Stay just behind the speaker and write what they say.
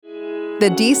the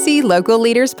DC Local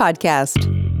Leaders Podcast.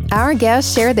 Our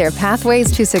guests share their pathways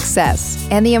to success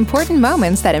and the important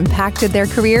moments that impacted their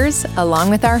careers, along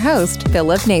with our host,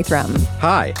 Philip Nathram.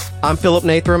 Hi, I'm Philip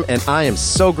Nathram, and I am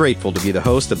so grateful to be the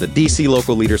host of the DC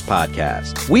Local Leaders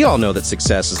Podcast. We all know that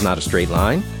success is not a straight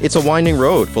line. It's a winding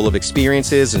road full of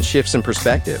experiences and shifts in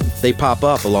perspective. They pop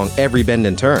up along every bend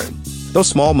and turn. Those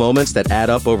small moments that add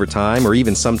up over time, or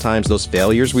even sometimes those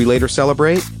failures we later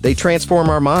celebrate, they transform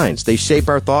our minds, they shape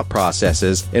our thought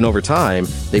processes, and over time,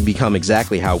 they become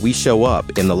exactly how we show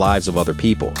up in the lives of other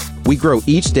people. We grow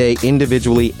each day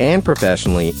individually and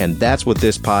professionally, and that's what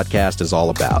this podcast is all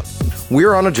about.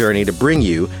 We're on a journey to bring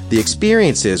you the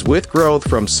experiences with growth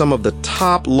from some of the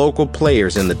top local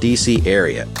players in the DC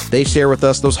area. They share with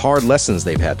us those hard lessons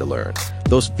they've had to learn,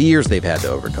 those fears they've had to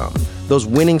overcome, those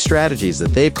winning strategies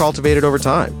that they've cultivated over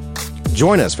time.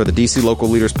 Join us for the DC Local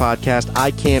Leaders Podcast.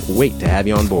 I can't wait to have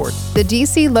you on board. The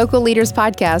DC Local Leaders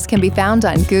Podcast can be found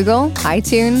on Google,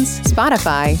 iTunes,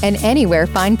 Spotify, and anywhere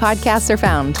fine podcasts are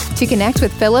found. To connect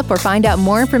with Philip or find out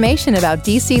more information about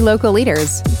DC Local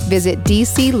Leaders, visit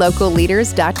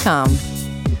dclocalleaders.com.